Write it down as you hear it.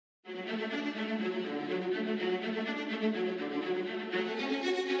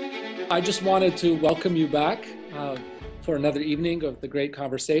I just wanted to welcome you back for another evening of the great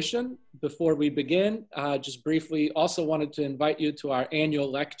conversation. Before we begin, just briefly also wanted to invite you to our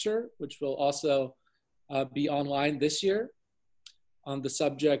annual lecture, which will also be online this year on the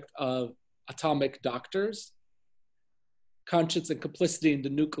subject of atomic doctors, conscience and complicity in the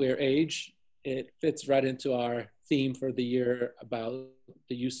nuclear age. It fits right into our theme for the year about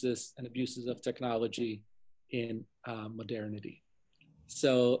the uses and abuses of technology in modernity.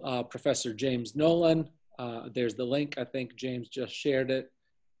 So Professor James Nolan, there's the link. I think James just shared it.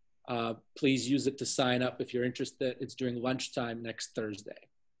 Please use it to sign up if you're interested. It's during lunchtime next Thursday.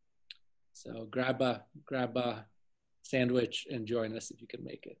 So grab a sandwich and join us if you can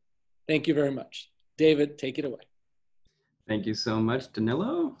make it. Thank you very much. David, take it away. Thank you so much,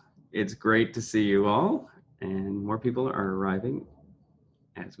 Danilo. It's great to see you all, and more people are arriving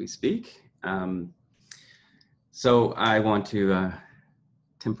as we speak. So I want to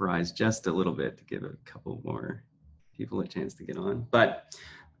temporize just a little bit to give a couple more people a chance to get on. But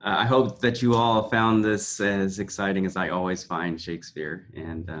I hope that you all found this as exciting as I always find Shakespeare.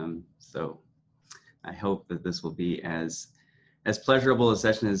 And so I hope that this will be as pleasurable a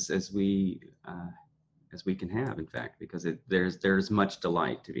session as we can have, in fact, because there's much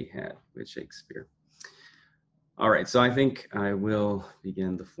delight to be had with Shakespeare. All right, so I think I will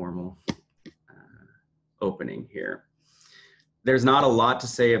begin the formal opening here. There's not a lot to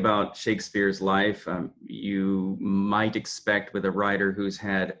say about Shakespeare's life. You might expect with a writer who's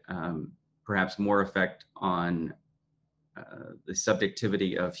had perhaps more effect on the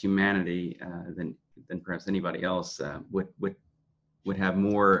subjectivity of humanity than perhaps anybody else would have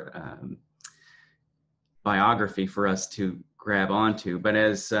more biography for us to grab onto. But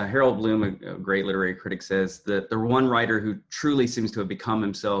as Harold Bloom, a great literary critic, says, that the one writer who truly seems to have become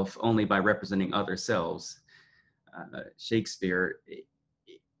himself only by representing other selves, Shakespeare,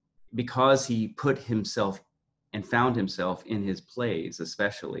 because he put himself and found himself in his plays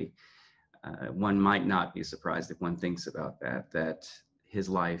especially, one might not be surprised if one thinks about that his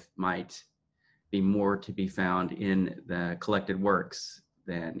life might be more to be found in the collected works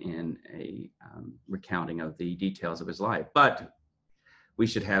than in a recounting of the details of his life. But we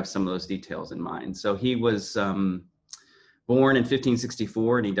should have some of those details in mind. So he was born in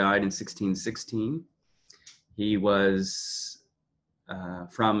 1564 and he died in 1616. He was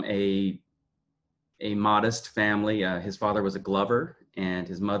from a modest family. His father was a glover and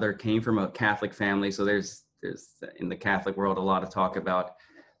his mother came from a Catholic family. So there's in the Catholic world a lot of talk about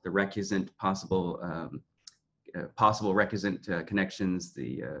the recusant possible recusant connections,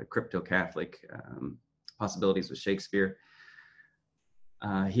 the crypto-Catholic possibilities with Shakespeare.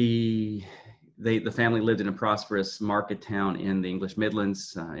 The family lived in a prosperous market town in the English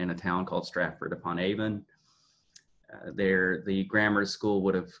Midlands, in a town called Stratford-upon-Avon. The grammar school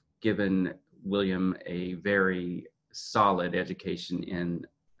would have given William a very solid education in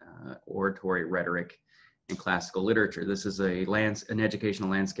oratory, rhetoric, and classical literature. This is an educational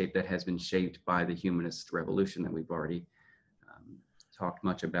landscape that has been shaped by the humanist revolution that we've already talked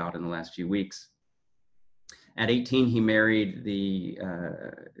much about in the last few weeks. At 18, he married the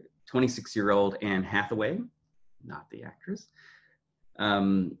 26-year-old Anne Hathaway, not the actress.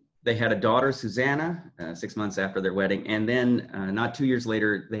 They had a daughter, Susanna, 6 months after their wedding. And then not 2 years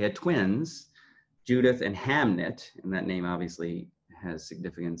later, they had twins, Judith and Hamnet. And that name obviously has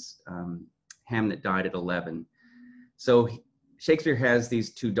significance. Hamnet died at 11. So Shakespeare has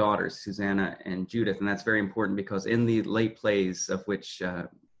these two daughters, Susanna and Judith. And that's very important because in the late plays, of which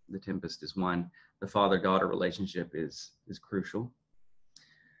The Tempest is one, the father-daughter relationship is crucial.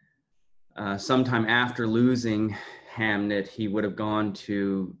 Sometime after losing Hamnet, he would have gone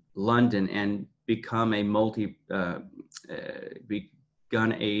to London and begun a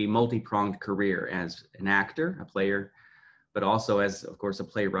multi-pronged career as an actor, a player, but also as, of course, a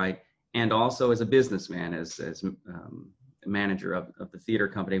playwright, and also as a businessman, as manager of the theater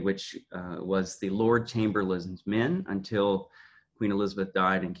company, which was the Lord Chamberlain's Men until Queen Elizabeth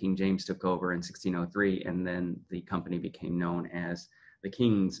died and King James took over in 1603, and then the company became known as the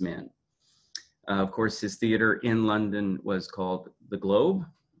King's Men. Of course, his theater in London was called the Globe,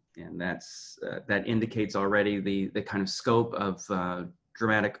 and that indicates already the kind of scope of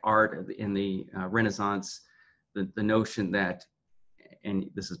dramatic art in the Renaissance, the notion that, and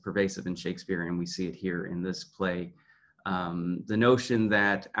this is pervasive in Shakespeare, and we see it here in this play, the notion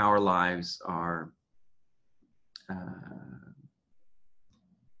that our lives are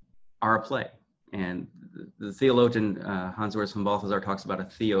a play. And the theologian Hans Urs von Balthasar talks about a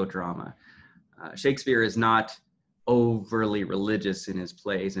theodrama. Shakespeare is not overly religious in his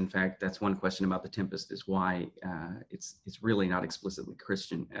plays. In fact, that's one question about the Tempest, is why it's really not explicitly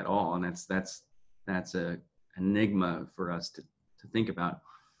Christian at all, and that's a enigma for us to think about.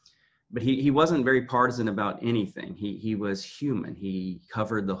 But he wasn't very partisan about anything. He was human. He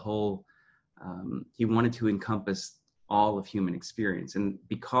covered the whole. He wanted to encompass all of human experience, and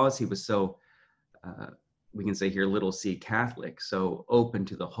because he was so, we can say here, little c Catholic, so open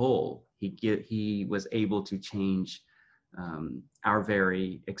to the whole, he was able to change our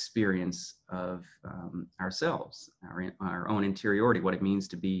very experience of ourselves, our own interiority, what it means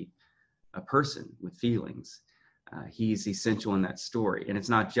to be a person with feelings. He's essential in that story, and it's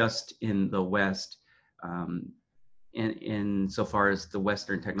not just in the West. In so far as the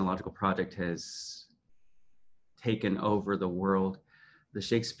Western technological project has taken over the world, the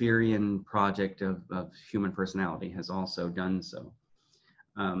Shakespearean project of human personality has also done so.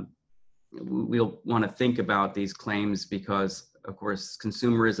 We'll want to think about these claims because, of course,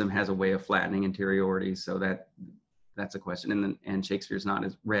 consumerism has a way of flattening interiority, so that's a question. And Shakespeare's not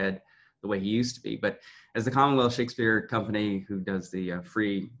as read the way he used to be. But as the Commonwealth Shakespeare Company, who does the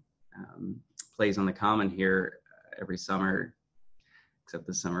free plays on the Common here every summer, except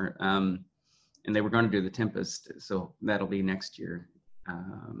this summer, and they were going to do the Tempest, so that'll be next year.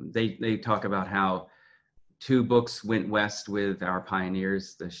 They talk about how 2 books went west with our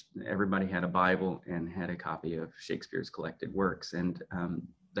pioneers. Everybody had a Bible and had a copy of Shakespeare's collected works, and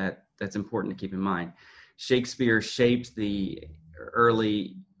that's important to keep in mind. Shakespeare shaped the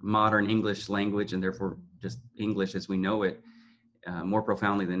early modern English language, and therefore just English as we know it, more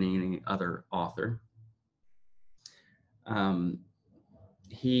profoundly than any other author.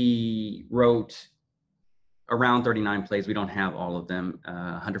 He wrote around 39 plays. We don't have all of them.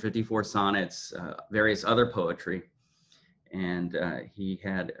 154 sonnets, various other poetry, and he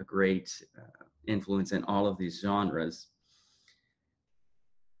had a great influence in all of these genres.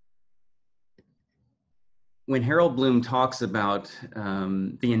 When Harold Bloom talks about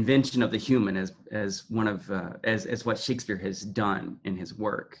the invention of the human as one of as what Shakespeare has done in his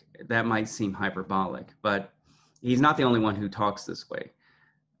work, that might seem hyperbolic, but he's not the only one who talks this way.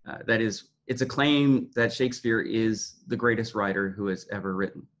 That is, it's a claim that Shakespeare is the greatest writer who has ever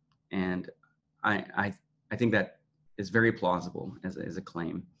written, and I think that is very plausible as a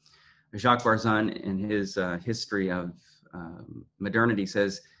claim. Jacques Barzun, in his history of modernity,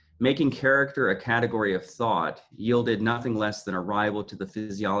 says, making character a category of thought yielded nothing less than a rival to the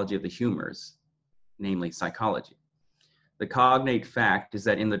physiology of the humors, namely psychology. The cognate fact is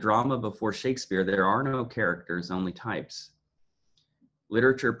that in the drama before Shakespeare, there are no characters, only types.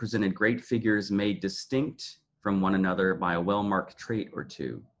 Literature presented great figures made distinct from one another by a well-marked trait or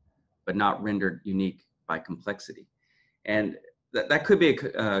two, but not rendered unique by complexity. And that could be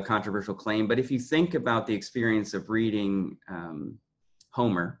a controversial claim, but if you think about the experience of reading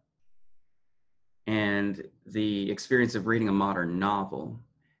Homer and the experience of reading a modern novel,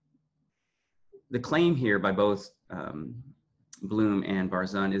 the claim here by both Bloom and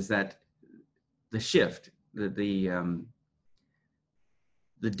Barzun is that the shift, the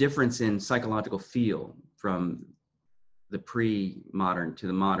difference in psychological feel from the pre-modern to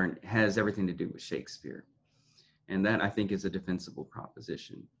the modern has everything to do with Shakespeare. And that, I think, is a defensible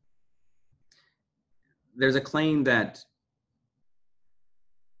proposition. There's a claim that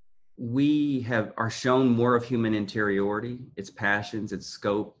we are shown more of human interiority, its passions, its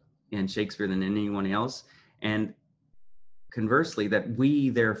scope in Shakespeare than anyone else. And conversely, that we,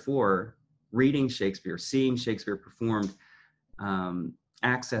 therefore, reading Shakespeare, seeing Shakespeare performed,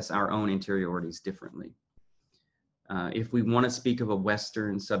 access our own interiorities differently. If we want to speak of a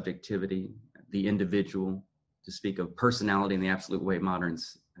Western subjectivity, the individual, to speak of personality in the absolute way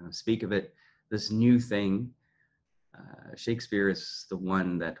moderns speak of it, this new thing, Shakespeare is the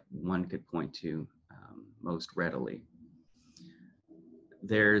one that one could point to most readily.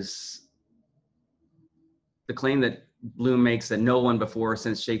 There's the claim that Bloom makes that no one before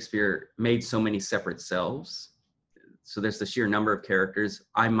since Shakespeare made so many separate selves. So there's the sheer number of characters.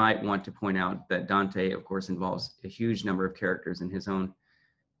 I might want to point out that Dante, of course, involves a huge number of characters in his own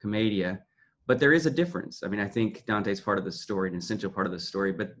Commedia, but there is a difference. I mean, I think Dante's part of the story, an essential part of the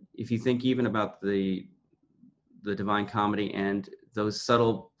story, but if you think even about the Divine Comedy and those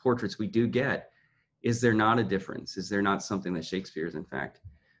subtle portraits we do get, is there not a difference? Is there not something that Shakespeare is, in fact,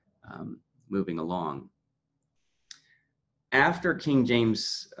 moving along? After King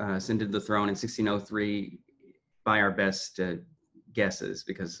James ascended the throne in 1603, by our best guesses,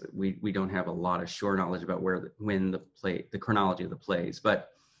 because we don't have a lot of sure knowledge about when the chronology of the plays, but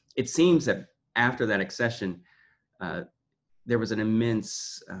it seems that after that accession, there was an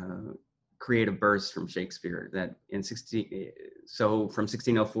immense creative bursts from Shakespeare that so from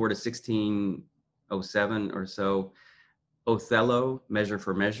 1604 to 1607 or so, Othello, Measure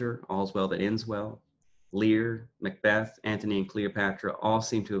for Measure, All's Well That Ends Well, Lear, Macbeth, Antony and Cleopatra all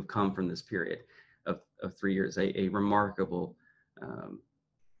seem to have come from this period of 3 years, a remarkable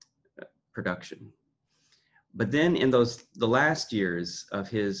production. But then in the last years of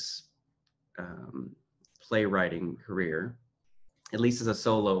his playwriting career, at least as a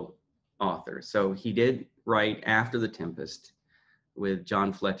solo author. So he did write after The Tempest with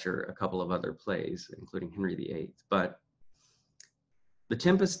John Fletcher, a couple of other plays, including Henry VIII. But The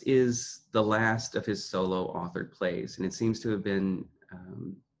Tempest is the last of his solo authored plays, and it seems to have been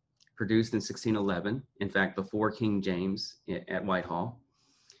produced in 1611, in fact, before King James at Whitehall.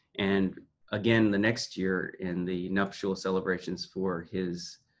 And again, the next year in the nuptial celebrations for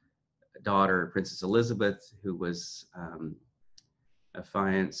his daughter, Princess Elizabeth, who was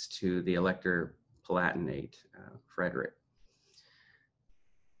affianced to the Elector Palatinate, Frederick.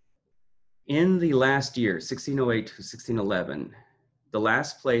 In the last year, 1608 to 1611, the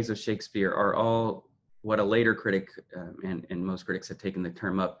last plays of Shakespeare are all what a later critic, and most critics have taken the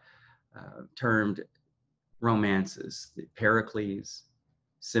term up, termed romances: Pericles,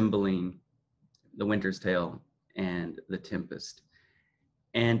 Cymbeline, The Winter's Tale, and The Tempest.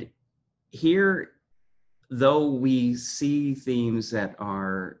 And here, though we see themes that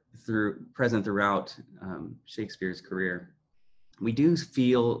are present throughout Shakespeare's career, we do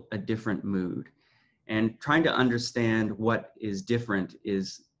feel a different mood. And trying to understand what is different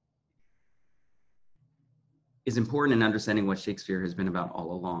is important in understanding what Shakespeare has been about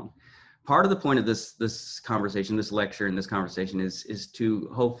all along. Part of the point of this conversation, this lecture and this conversation is to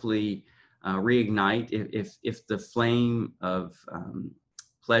hopefully reignite, if the flame of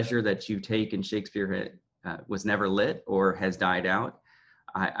pleasure that you take in Shakespeare was never lit or has died out,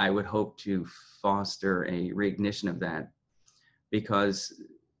 I would hope to foster a reignition of that, because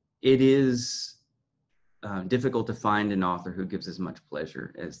it is difficult to find an author who gives as much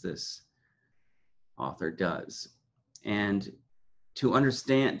pleasure as this author does. And to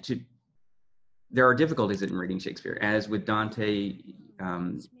understand, there are difficulties in reading Shakespeare. As with Dante,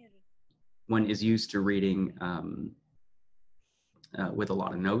 one is used to reading with a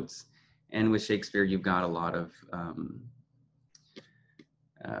lot of notes. And with Shakespeare, you've got a lot of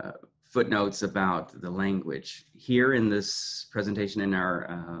footnotes about the language. Here in this presentation in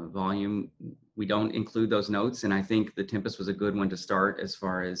our volume, we don't include those notes, and I think The Tempest was a good one to start as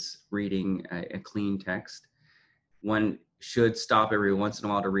far as reading a clean text. One should stop every once in a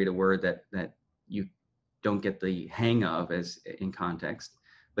while to read a word that you don't get the hang of as in context.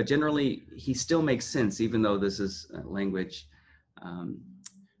 But generally, he still makes sense, even though this is a language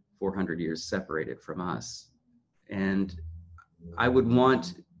 400 years separated from us. And I would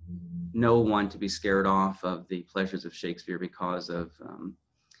want no one to be scared off of the pleasures of Shakespeare because of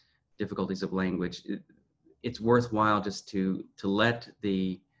difficulties of language. It's worthwhile just to let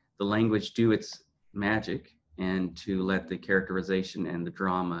the language do its magic, and to let the characterization and the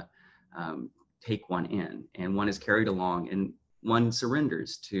drama take one in, and one is carried along, and one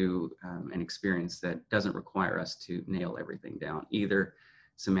surrenders to an experience that doesn't require us to nail everything down, either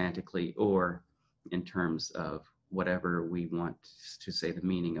semantically or in terms of whatever we want to say the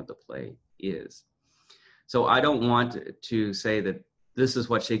meaning of the play is. So I don't want to say that this is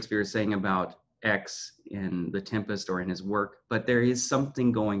what Shakespeare is saying about X in The Tempest or in his work, but there is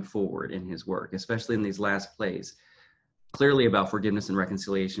something going forward in his work, especially in these last plays, clearly about forgiveness and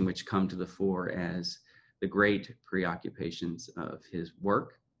reconciliation, which come to the fore as the great preoccupations of his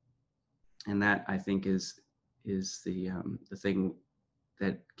work. And that, I think, is the thing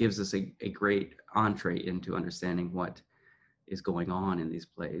that gives us a great entree into understanding what is going on in these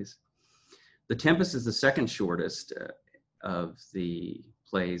plays. The Tempest is the second shortest of the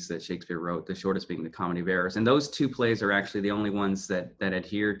plays that Shakespeare wrote, the shortest being the Comedy of Errors. And those two plays are actually the only ones that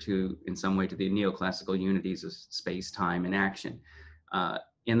adhere to, in some way, to the neoclassical unities of space, time, and action.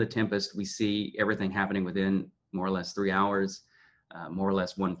 In The Tempest, we see everything happening within more or less 3 hours, more or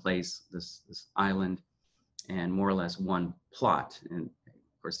less one place, this island, and more or less one plot. And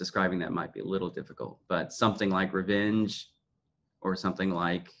of course, describing that might be a little difficult, but something like revenge, or something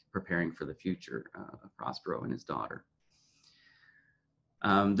like preparing for the future of Prospero and his daughter.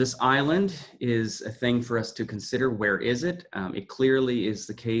 This island is a thing for us to consider. Where is it? It clearly is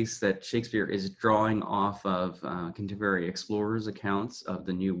the case that Shakespeare is drawing off of contemporary explorers' accounts of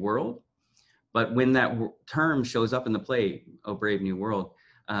the New World. But when that term shows up in the play, "O Brave New World,"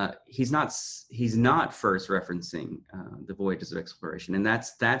 he's not first referencing the voyages of exploration, and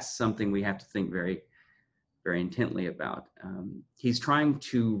that's something we have to think very very intently about. He's trying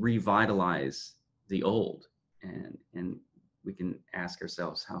to revitalize the old, and we can ask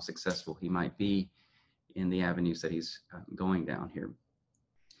ourselves how successful he might be in the avenues that he's going down here.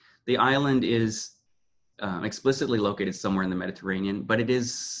 The island is explicitly located somewhere in the Mediterranean, but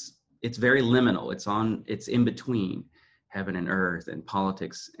it's very liminal. It's in between heaven and earth, and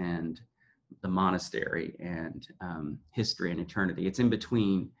politics and the monastery, and history and eternity. It's in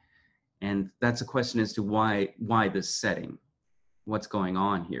between, and that's a question as to why this setting, what's going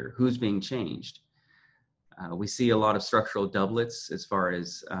on here, who's being changed. We see a lot of structural doublets as far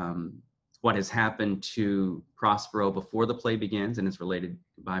as what has happened to Prospero before the play begins, and is related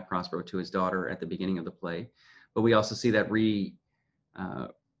by Prospero to his daughter at the beginning of the play. But we also see that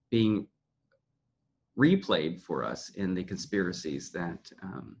being replayed for us in the conspiracies that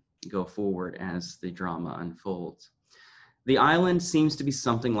go forward as the drama unfolds. The island seems to be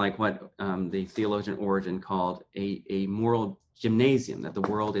something like what the theologian Origen called a moral gymnasium, that the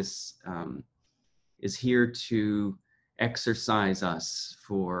world is here to exercise us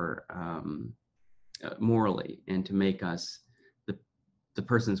for morally, and to make us the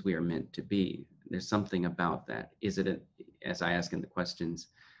persons we are meant to be. There's something about that. Is it, as I ask in the questions,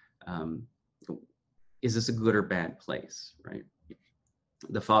 is this a good or bad place, right?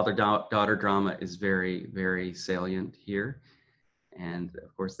 The father-daughter drama is very, very salient here. And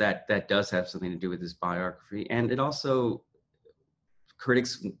of course, that does have something to do with his biography. And it also,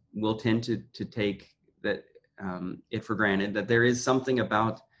 critics will tend to take that it for granted, that there is something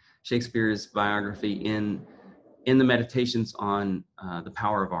about Shakespeare's biography in the meditations on the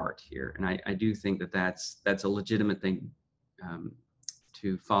power of art here. And I do think that that's a legitimate thing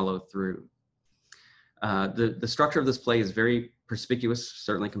to follow through. The structure of this play is very perspicuous,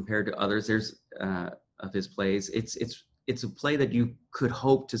 certainly compared to others of his plays. It's a play that you could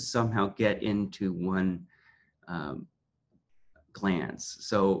hope to somehow get into one glance.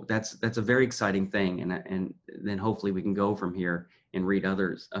 So that's a very exciting thing, and then hopefully we can go from here and read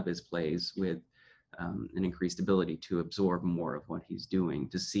others of his plays with an increased ability to absorb more of what he's doing,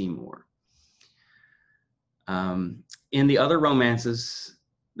 to see more. In the other romances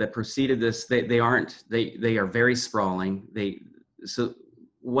that preceded this, they are very sprawling. So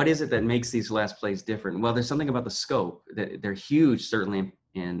what is it that makes these last plays different? Well, there's something about the scope. They're huge, certainly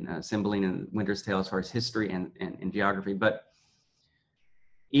in Cymbeline and Winter's Tale as far as history and geography, but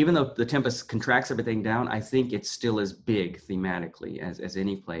even though the Tempest contracts everything down, I think it's still as big thematically as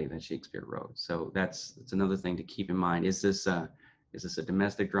any play that Shakespeare wrote. So that's another thing to keep in mind. Is this a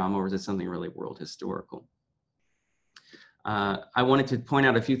domestic drama, or is it something really world historical? I wanted to point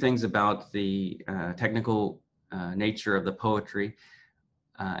out a few things about the technical nature of the poetry.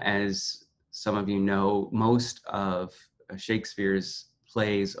 As some of you know, most of Shakespeare's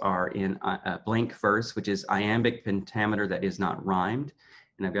plays are in blank verse, which is iambic pentameter that is not rhymed.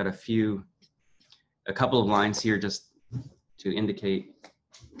 And I've got a couple of lines here just to indicate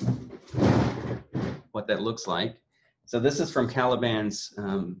what that looks like. So this is from Caliban's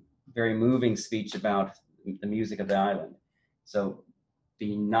very moving speech about the music of the island. So,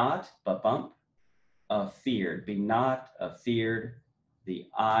 be not but afeard, be not afeard, the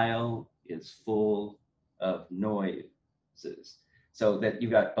isle is full of noises. So that you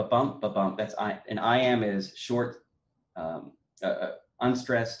got ba-bump, that's an iamb is short,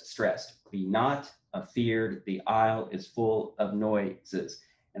 unstressed, stressed. Be not afeard, the isle is full of noises.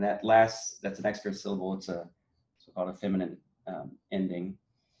 And that's an extra syllable. It's called a feminine ending.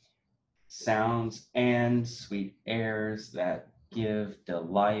 Sounds and sweet airs that give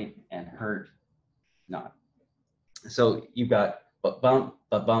delight and hurt not. So you've got ba-bump,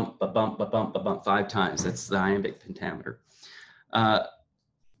 ba-bump, ba-bump, ba-bump, ba-bump 5 times. That's the iambic pentameter.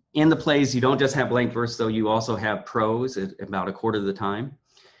 In the plays, you don't just have blank verse, though. You also have prose at about a quarter of the time.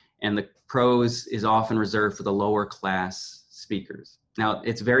 And the prose is often reserved for the lower class speakers. Now,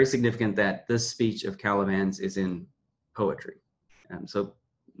 it's very significant that this speech of Caliban's is in poetry. So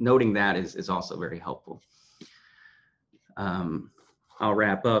noting that is also very helpful. I'll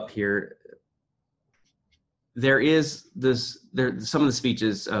wrap up here. Some of the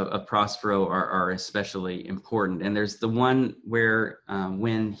speeches of Prospero are especially important. And there's the one where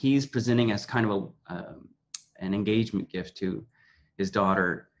when he's presenting as kind of an engagement gift to his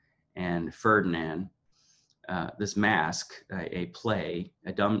daughter and Ferdinand, this masque, a play,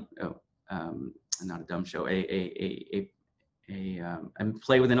 not a dumb show, a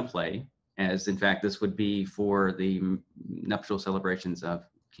play within a play, as in fact this would be for the nuptial celebrations of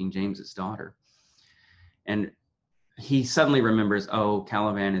King James's daughter. And he suddenly remembers, oh,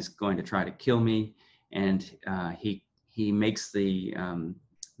 Caliban is going to try to kill me, and he makes the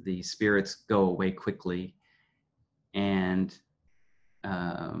spirits go away quickly, and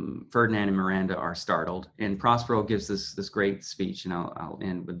Ferdinand and Miranda are startled. And Prospero gives this great speech, and I'll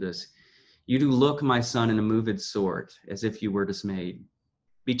end with this. You do look, my son, in a moved sort, as if you were dismayed.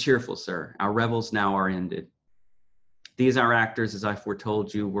 Be cheerful, sir. Our revels now are ended. These our actors, as I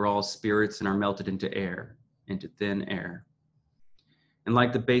foretold you, were all spirits and are melted into air, into thin air. And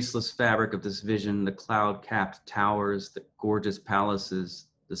like the baseless fabric of this vision, the cloud-capped towers, the gorgeous palaces,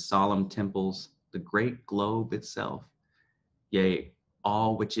 the solemn temples, the great globe itself, yea,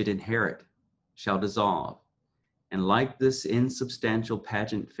 all which it inherit, shall dissolve, and like this insubstantial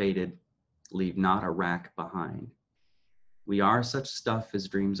pageant faded, leave not a rack behind. We are such stuff as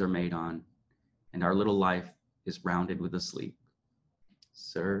dreams are made on, and our little life is rounded with a sleep.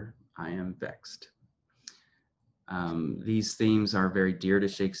 Sir, I am vexed. These themes are very dear to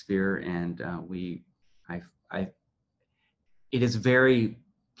Shakespeare, and it is very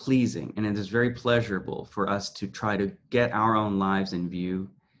pleasing and it is very pleasurable for us to try to get our own lives in view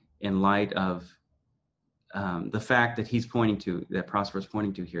in light of the fact that he's pointing to, that Prospero's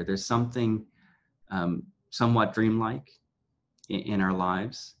pointing to here. There's something somewhat dreamlike in our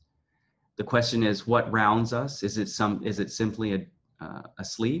lives. The question is, what rounds us? Is it simply a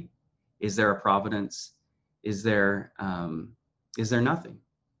sleep? Is there a providence? Is there nothing?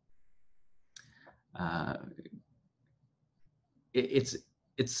 It's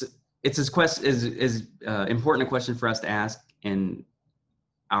as important a question for us to ask in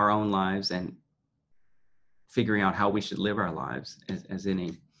our own lives and figuring out how we should live our lives as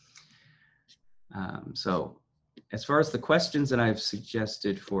any. So as far as the questions that I've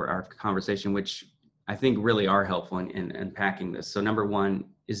suggested for our conversation, which I think really are helpful in unpacking this. So number one,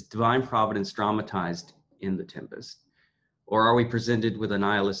 is divine providence dramatized in the Tempest? Or are we presented with a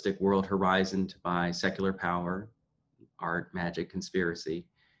nihilistic world horizoned by secular power, art, magic, conspiracy,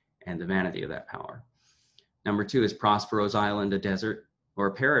 and the vanity of that power? Number two, is Prospero's island a desert or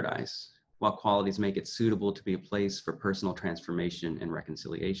a paradise? What qualities make it suitable to be a place for personal transformation and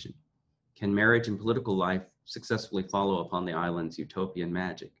reconciliation? Can marriage and political life successfully follow upon the island's utopian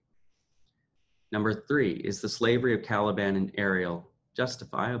magic? Number three, is the slavery of Caliban and Ariel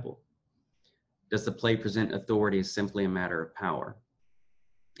justifiable? Does the play present authority as simply a matter of power?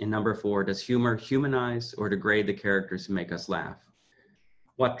 And number four, does humor humanize or degrade the characters who make us laugh?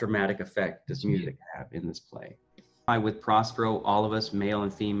 What dramatic effect does music have in this play? With Prospero, all of us, male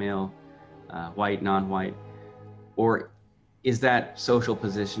and female, white, non-white, or is that social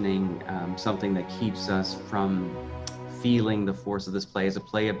positioning something that keeps us from feeling the force of this play as a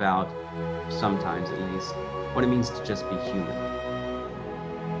play about, sometimes at least, what it means to just be human?